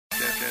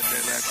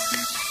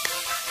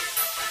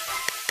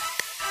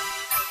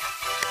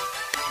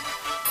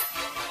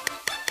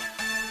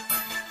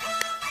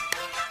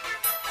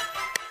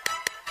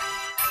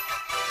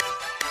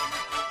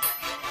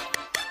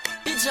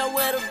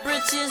wear the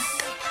britches,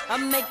 I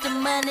make the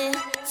money.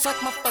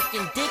 Suck my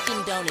fucking dick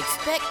and don't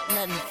expect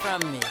nothing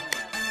from me.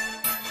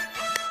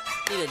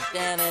 Need a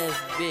down ass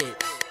bitch.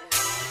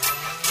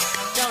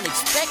 Don't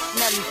expect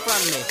nothing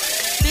from me.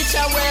 Bitch,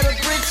 I wear the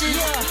britches.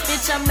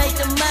 Bitch, I make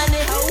the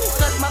money.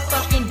 Suck my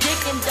fucking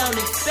dick and don't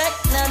expect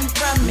nothing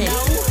from me.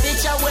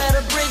 Bitch, I wear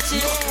the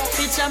britches.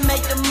 Bitch, I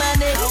make the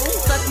money.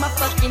 Suck my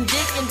fucking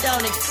dick and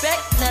don't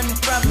expect nothing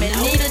from me.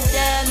 Need a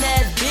down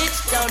ass bitch,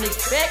 don't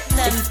expect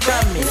nothing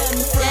from me.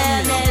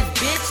 Down ass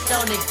bitch,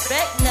 don't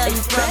expect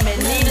nothing from me.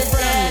 Need a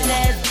down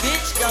ass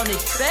bitch, don't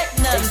expect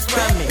nothing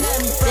from me.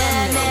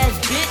 Down ass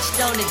bitch,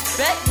 don't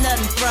expect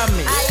nothing from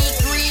me. I eat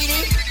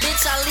greedy,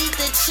 bitch, I leave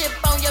the chip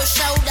on your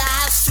shoulder.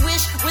 I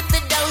swish with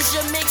the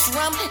Doja, mix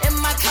rum in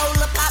my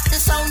cola. Pop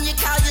this on you,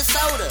 call your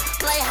soda.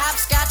 Play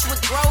hopscotch with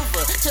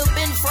Grover, till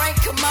Ben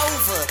Frank come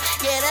over.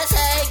 Yeah, that's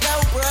how it go,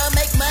 bruh.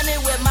 Make money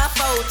with my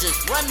Folgers.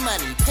 Run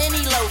money,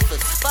 penny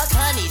loafers, fuck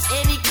honeys,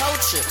 any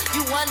culture.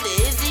 You wonder,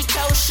 is he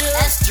kosher?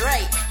 That's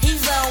Drake,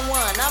 he's on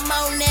one. I'm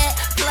on that,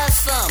 plus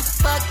some.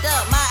 Fucked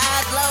up, my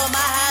eyes low,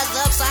 my highs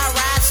up, so I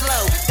ride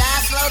slow.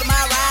 Die slow to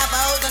my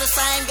rivals, and the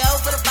same go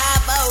for the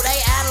 5-0. They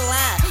out of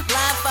line,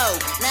 blindfold.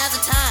 Now's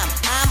the time,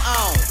 I'm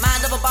on.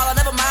 Mind of a baller,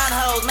 never mind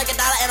hoes. Make $1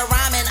 and a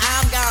rhyme and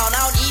I'm gone. I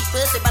don't eat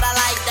pussy, but I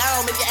like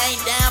dome. If you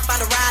ain't down,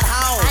 find a ride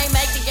home. I ain't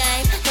make the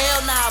game,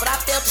 hell no, but I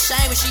felt the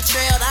shame when she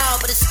trailed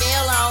off. But it's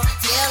scale on,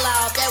 scale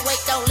off. That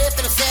weight don't lift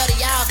and sell to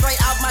y'all.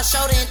 Straight off my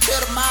shoulder into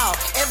the mall.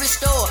 Every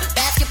store,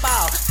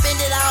 basketball. Spend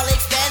it all,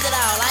 expand it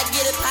all. I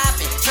get it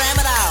poppin', tram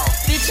it all.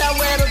 Bitch, I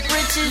wear the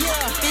britches.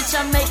 Bitch,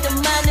 I make the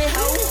money.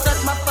 Suck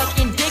my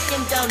fucking dick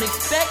and don't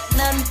expect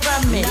nothing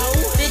from me.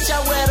 Bitch, I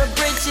wear the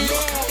britches.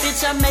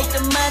 Bitch, I make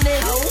the money.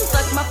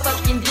 Suck my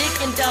fucking dick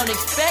and don't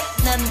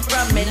expect nothing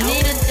from me.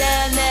 Need a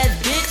down ass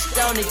bitch,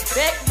 don't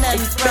expect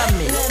nothing from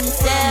me.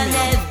 Down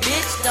ass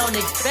bitch, don't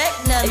expect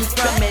nothing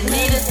from me.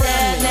 Need a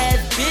down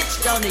ass bitch,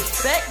 don't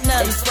expect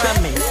nothing from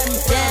me.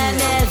 Down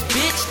ass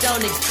bitch,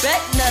 don't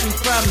expect nothing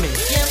from me.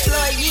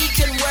 Employee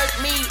can work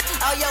me,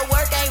 all your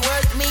work ain't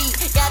worth me.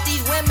 Got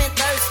these women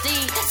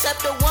thirsty,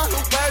 except the one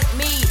who birthed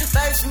me.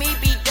 First me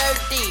be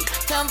dirty,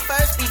 come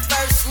first be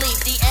first sleep.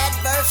 The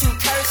adverse who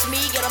curse me,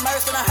 get a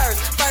mercy and a hearse.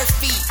 First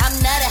feet, I'm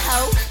not a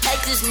hoe,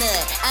 take this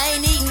nut. I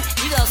ain't eating,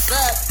 you gon'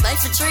 suck.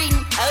 Thanks for treating,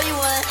 owe you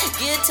one.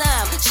 Good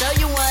time, show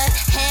you one.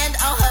 Hand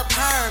on her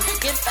perm,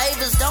 get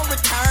favors, don't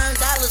return.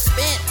 Dollar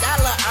spent,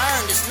 dollar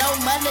earned. It's no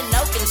money,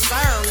 no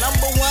concern.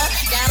 Number one,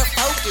 gotta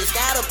focus,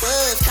 gotta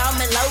buzz. Call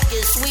me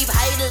locust, sweep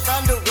haters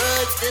under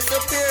rugs.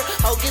 Disappear,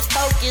 hocus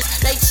pocus.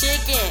 They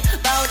chicken,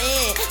 bone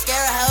in.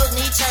 Scare hoes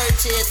need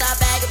churches. I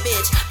bag a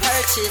bitch,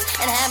 purchase,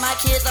 and have my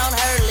kids on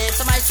her lips.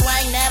 I might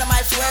swing that, I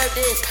might swerve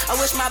this. I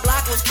wish my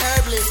block was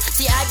curbless.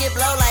 See, I get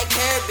blow like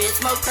Kerbit.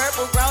 Smoke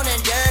purple grown in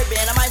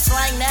Durban. I might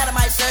slang that, I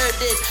might serve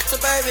this.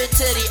 Suburban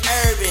to the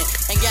urban.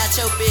 And got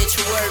your bitch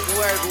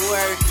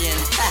working.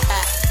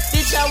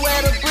 Bitch, I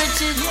wear the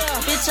britches.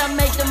 Bitch, I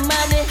make the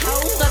money.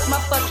 Suck my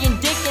fucking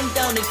dick and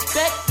don't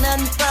expect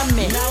nothing from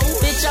me.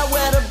 Bitch, I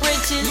wear the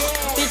britches.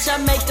 Bitch, I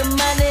make the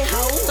money.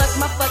 Suck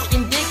my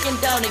fucking dick and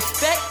don't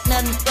expect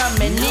nothing from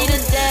me. Need a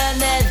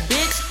down ass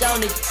bitch,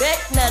 don't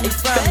expect nothing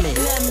from me.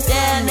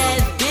 Down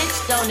ass bitch,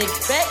 don't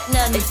expect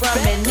nothing from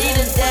me. Need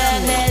a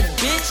down ass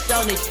bitch,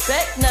 don't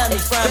expect nothing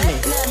from me.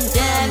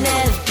 Down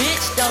ass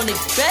bitch, don't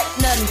expect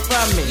nothing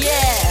from me.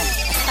 Yeah.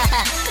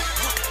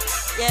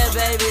 Yeah,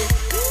 baby.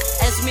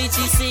 That's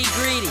Meechie C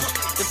Greedy,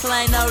 the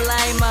plain old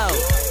lame-o. You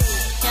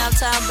know what I'm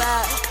talking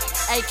about?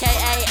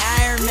 AKA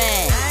Iron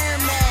Man.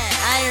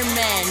 Iron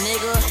Man,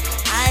 nigga.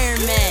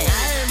 Iron Man.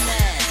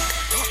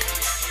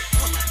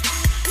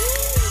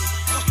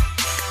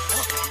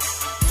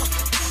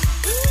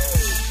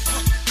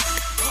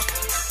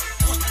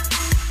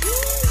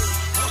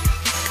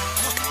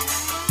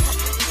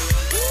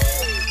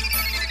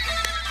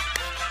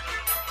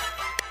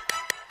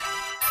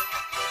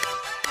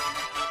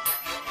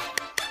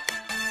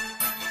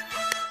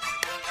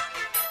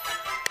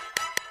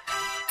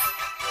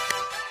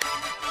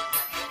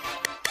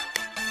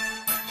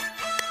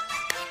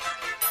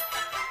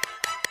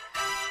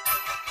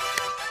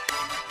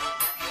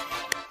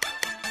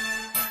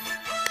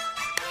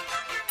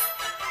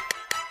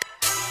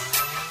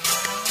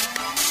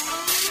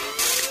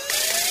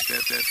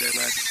 That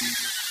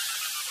like